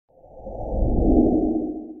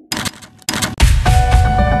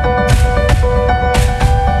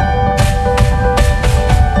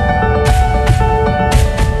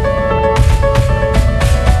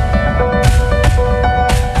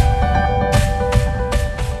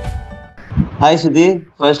Hi Sudeep.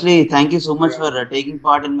 Firstly, thank you so much for taking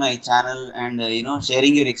part in my channel and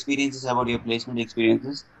sharing your experiences about your placement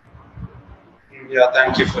experiences. Yeah,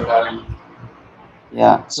 thank you for having me.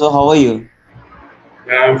 Yeah. So how are you?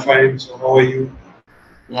 Yeah, I'm fine. So, how are you?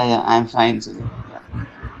 Yeah, I'm fine, Sudeep. Yeah.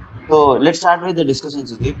 So let's start with the discussion,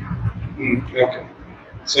 Sudeep. Okay.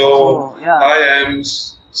 So, So yeah. hi, I'm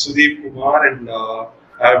Sudeep Kumar, and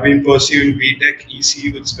I've been pursuing BTech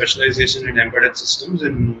EC with specialization in embedded systems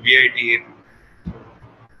in VIT-AP.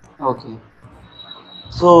 Okay.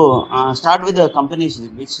 So start with the company,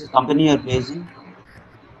 Sudeep. Which company you're placed in?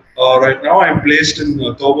 Right now, I'm placed in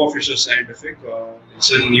THERMO Fisher Scientific.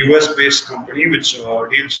 It's an US-based company which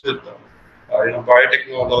deals with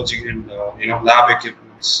biotechnology and lab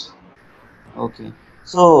equipments. Okay.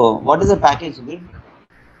 So what is the package, Sudeep?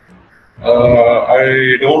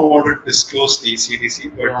 I don't want to disclose the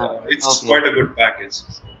CDC, but Yeah. it's Okay. quite a good package.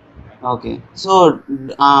 Okay. So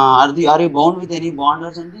are you bound with any bond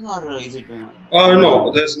or something, or is it completely?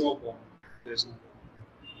 No, there's no bond. There's no.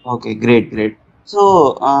 Okay, great. So,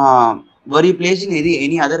 were you placed in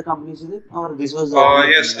any other companies with it, or this was the only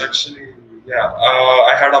Yes, company? actually, yeah.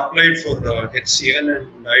 I had applied for HCL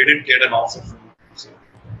and I did get an offer from HCL,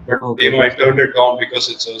 but Okay, I turned it down because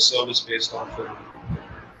it's a service-based offer.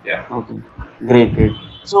 Yeah. okay, great.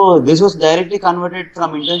 So, this was directly converted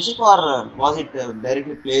from internship, or was it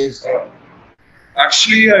directly placed? Uh,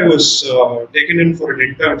 Actually, I was taken in for an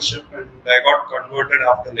internship and I got converted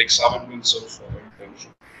after like 7 months of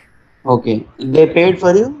internship. Okay, they paid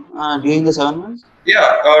for you during the 7 months.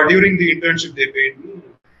 Yeah, during the internship they paid me.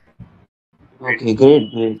 Paid Okay,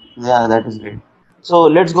 great. Yeah, that is great. So,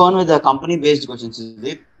 let's go on with the company-based questions,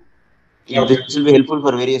 Sudeep. me. This Okay. will be helpful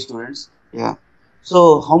for various students. Yeah. So,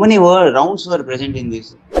 how many rounds were present in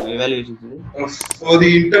this evaluation, Sudeep? For the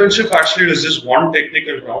internship, actually, it was just one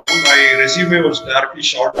technical round. My resume was directly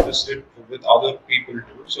shortlisted with other people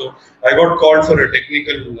too. So I got called for a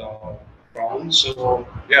technical round. So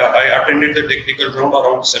yeah, I attended the technical round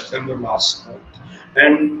around September last month,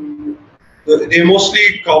 and they mostly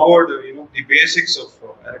covered the basics of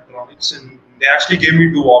electronics, and they actually gave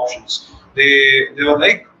me two options. They were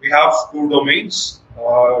like, we have two domains,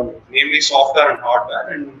 namely software and hardware,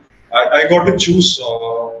 and I got to choose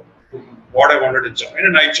what I wanted to join,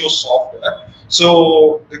 and I chose software.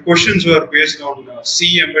 So the questions were based on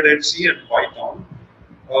C, embedded C, and Python.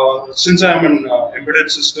 Since I'm an embedded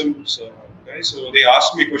systems guy, so they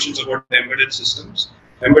asked me questions about the embedded systems,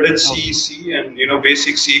 embedded C, Okay. C, and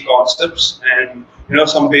basic C concepts, and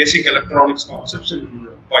some basic electronics concepts in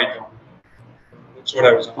Python. That's what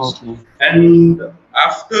I was asked. Okay. And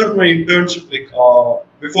after my internship, like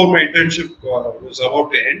before my internship was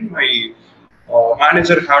about to end, my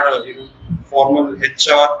manager had a formal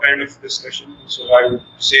HR kind of discussion. So I would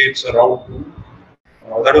say it's a round two.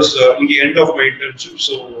 That was in the end of my internship.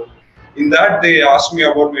 So in that they asked me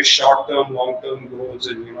about my short-term, long-term goals,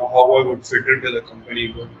 and how I would fit into the company.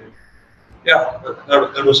 But yeah,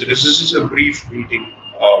 that was it. This is a brief meeting.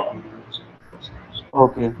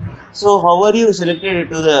 Okay. So how are you selected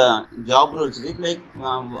to the job roles? Is it like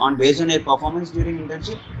on based on your performance during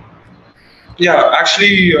internship? Yeah,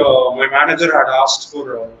 actually, my manager had asked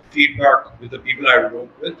for feedback with the people I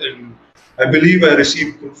worked with, and I believe I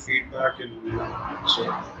received good feedback. And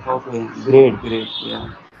so, Okay, great.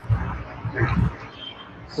 Yeah. thank you.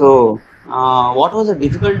 So what was the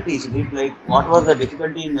difficulties? Is it like what was the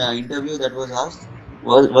difficulty in the interview that was asked?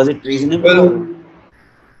 Was it reasonable or? Well,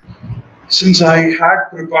 since I had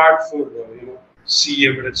prepared for C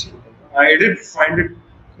evidence, I did find it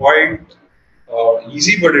quite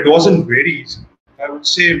easy, but it wasn't very easy. I would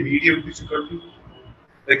say medium difficulty.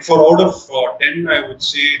 Like for out of 10, I would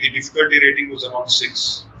say the difficulty rating was around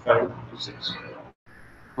 6, 5 to 6.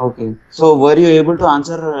 Okay. So were you able to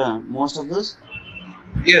answer most of those?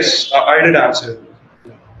 Yes, I did answer.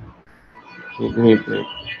 Okay, great.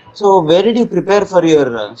 So where did you prepare for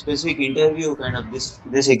your specific interview kind of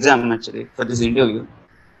this exam actually for this interview?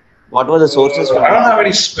 What were the sources from I don't which you have any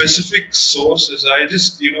prepared? specific sources. I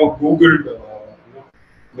just Googled.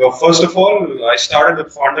 Well, first of all, I started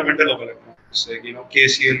with fundamental of electronics, like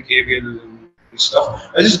KCL, KVL, and stuff.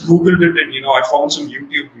 I just Googled it, and I found some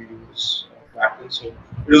YouTube videos back then. So it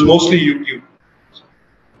was mostly YouTube.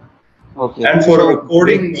 Okay. And for So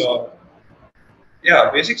coding, basics. yeah,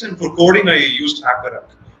 basics. And for coding, I used HackerRank.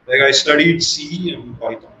 Like I studied C and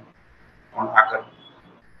Python on HackerRank.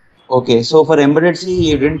 Okay. So for embedded C,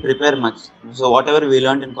 you didn't prepare much. So whatever we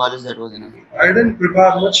learned in college, that was enough. I didn't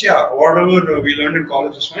prepare much. Yeah, whatever we learned in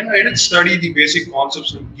college is fine. I did study the basic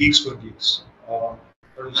concepts of Geeks for Geeks.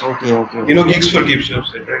 Okay. Geeks for Geeks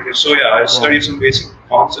website, right? So yeah, I Yeah. studied some basic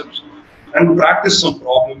concepts and practiced some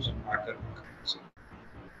problems on Hacker.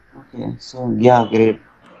 Okay, so yeah, great.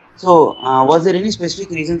 So, was there any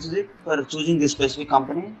specific reason, Sudhir, for choosing this specific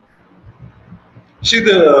company? See,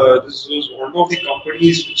 this was one of the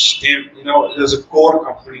companies which came, it was a core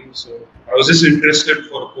company, so I was just interested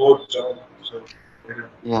for a core job. So, yeah.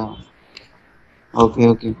 Yeah. Okay,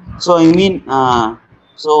 okay. So, I mean,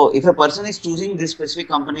 so if a person is choosing this specific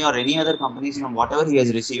company or any other companies from whatever he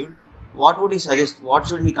has received, what would he suggest? What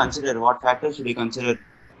should he consider? What factors should he consider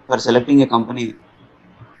for selecting a company?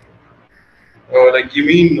 Like you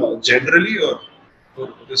mean generally or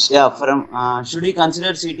for this Yeah, company? from should he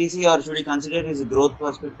consider CTC or should he consider his growth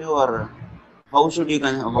perspective or how should you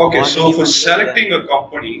Okay, what did so you for consider? selecting a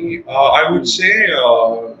company, I would Hmm, say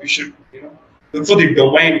we should, look for the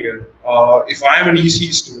domain here. If I am an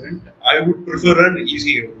EC student, I would prefer an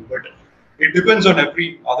easy role, but it depends on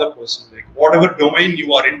every other person. Like whatever domain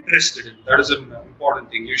you are interested in, that is an important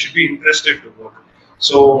thing. You should be interested to work.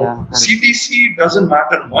 So yeah, correct. CTC doesn't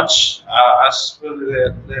matter much as well.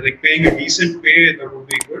 They're like paying a decent pay, that would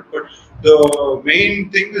be good. But the main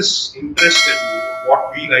thing is interest in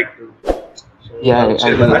what we like to do. So Yeah, I would I say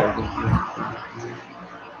agree, I that. agree. Yeah.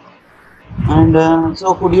 And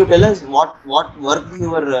so, could you tell us what work you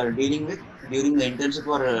were dealing with during the internship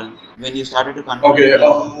or when you started to Okay,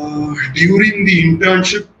 like? during the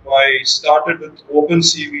internship, I started with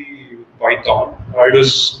OpenCV with Python. It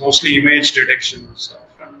was mostly image detection and stuff,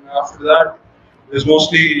 and after that, it was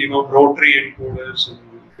mostly rotary encoders. And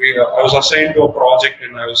I was assigned to a project,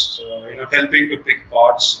 and I was helping to pick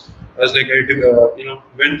parts. As like I did,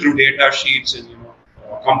 went through data sheets and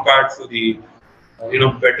compared for the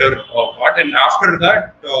better part. And after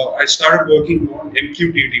that, I started working on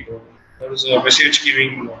MQTT protocol. That was a message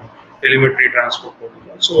queuing telemetry transport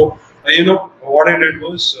protocol. So, what I did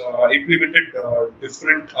was I implemented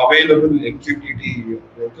different available MQTT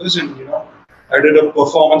brokers, and I did a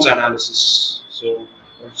performance analysis. So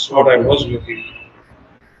that's what I Okay, was working.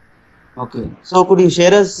 okay. So, could you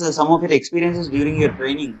share us some of your experiences during your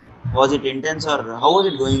training? Was it intense or how was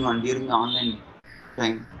it going on during the online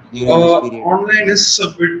time during this period? Online is a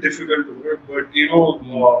bit difficult to work, but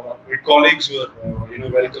Hmm. my colleagues were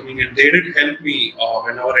welcoming, and they did help me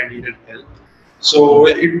whenever I needed help. So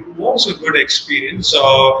Okay. it was a good experience.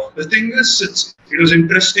 The thing is, it was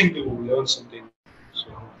interesting to learn something. So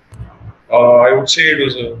I would say it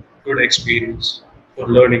was a good experience for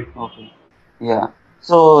learning. Okay. Yeah.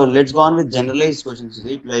 So let's go on with generalized questions,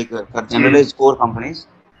 Sudeep, like for Mm. generalized core companies.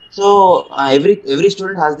 So every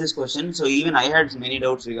student has this question. So even I had many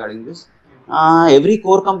doubts regarding this. Every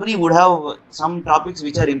core company would have some topics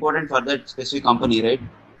which are important for that specific company, right?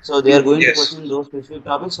 So they are going to Yes. question those specific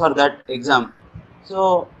topics for that exam.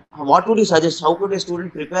 So what would you suggest? How could a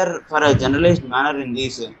student prepare for a generalized manner in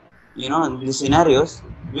these, in these scenarios?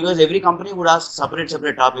 Because every company would ask separate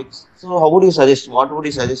topics. So how would you suggest? What would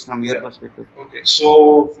you suggest from your Yeah. perspective? Okay.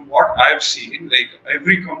 So from what I've seen, like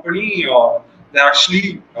every company, they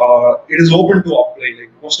actually it is open to apply.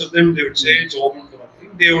 Like most of them, they would say Mm. it's open to apply.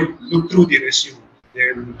 They would look through the resume. They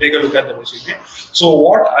will take a look at the resume. So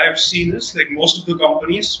what I've seen is like most of the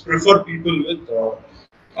companies prefer people with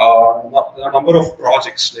the number of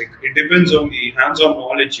projects. Like it depends on the hands-on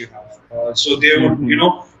knowledge you have. So they would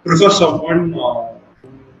Mm-hmm. prefer someone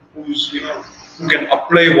who's who can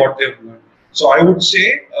apply what they've learned. So I would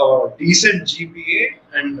say decent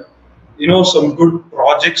GPA and some good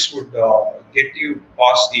projects would get you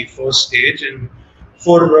past the first stage. And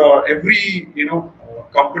for every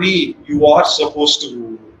company, you are supposed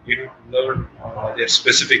to learn their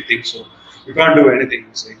specific things. So you can't do anything.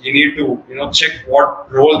 It's like you need to check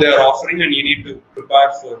what role they are offering, and you need to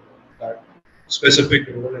prepare for that specific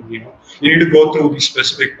role, and you need to go through the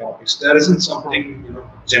specific topics. There isn't something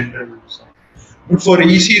Correct. general. So. But for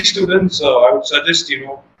EC students, I would suggest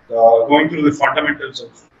going through the fundamentals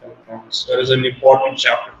of electronics. That is an important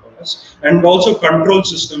chapter for us, and also control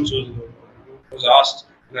systems was asked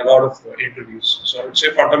in a lot of interviews. So I would say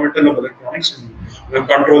fundamental of electronics and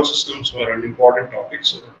control systems were an important topic.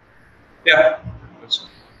 So yeah, that's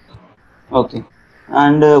Okay.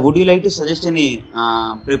 And would you like to suggest any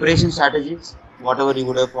preparation strategies, whatever you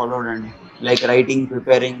would have followed, and like writing,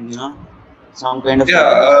 preparing, some kind of yeah.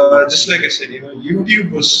 strategies you would Just suggest? like I said,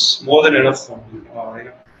 YouTube was more than enough for me.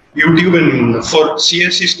 YouTube, and for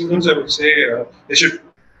CSC students, I would say they should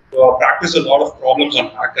practice a lot of problems on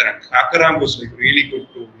HackerRank. HackerRank was like really good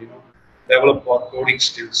to develop our coding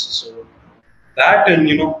skills. So that, and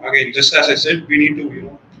again, just as I said, we need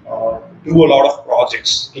to do a lot of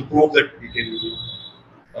projects to prove that we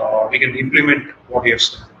can implement what we have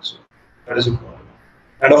studied. So that is important.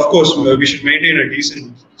 And of course, Okay. we should maintain a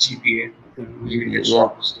decent GPA, and we will get Yeah.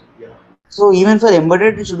 shortlisted. Yeah. So even for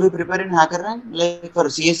embedded, should we prepare in HackerRank, like for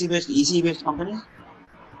CSE based, ECE based companies?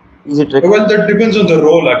 Is it required? Well, that depends on the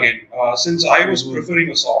role again. Since I was Mm-hmm. preferring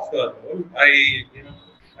a software role,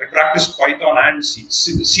 I practiced Python and C.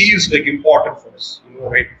 C is like important for us,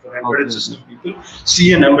 right? For embedded Okay. system people,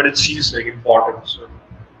 C and embedded C is like important. So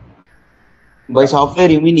By yeah. software,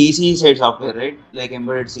 you mean ECE side software, right? Like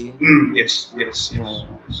embedded C. Yes, yes, Yeah, yes,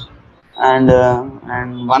 yeah. yes.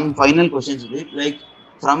 And one final question, Sudeep, like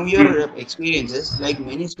from your Mm. experiences, like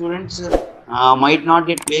many students might not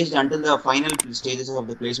get placed until the final stages of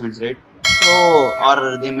the placements, right? So,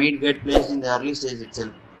 or they might get placed in the early stage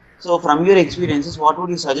itself. So, from your experiences, what would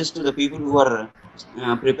you suggest to the people who are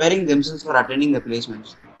preparing themselves for attending the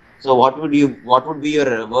placements? So, what would be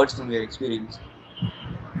your words from your experience?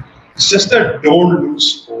 It's just that don't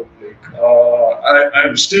lose hope.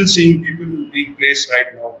 I'm still seeing people being placed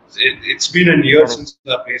right now. It's been a year Correct. since the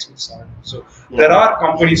placement started. So there Yeah. are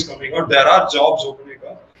companies coming out. There are jobs opening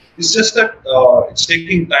up. It's just that it's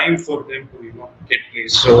taking time for them to get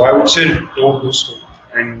placed. So I would say don't lose hope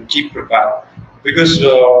and keep prepared because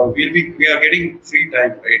we are getting free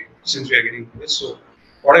time, right? Since we are getting placed. So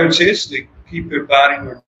what I would say is like keep preparing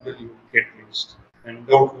until you get placed and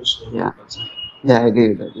don't lose hope. Yeah. That's it. Yeah, I agree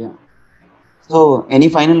with that. Yeah. So, any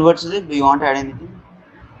final words, Sudeep? Do you want to add anything?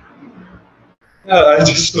 I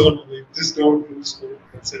just don't lose hope.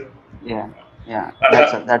 That's it. Yeah, yeah,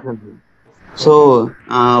 that will be. So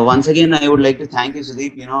once again, I would like to thank you,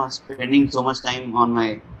 Sudeep. Spending so much time on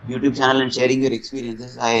my YouTube channel and sharing your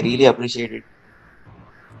experiences. I really appreciate it.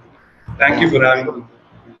 Thank you Yeah. for having me.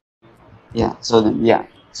 So yeah. So then, yeah.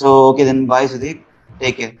 So okay then. Bye, Sudeep.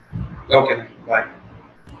 Take care. Okay, bye.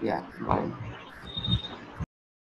 Yeah. Bye.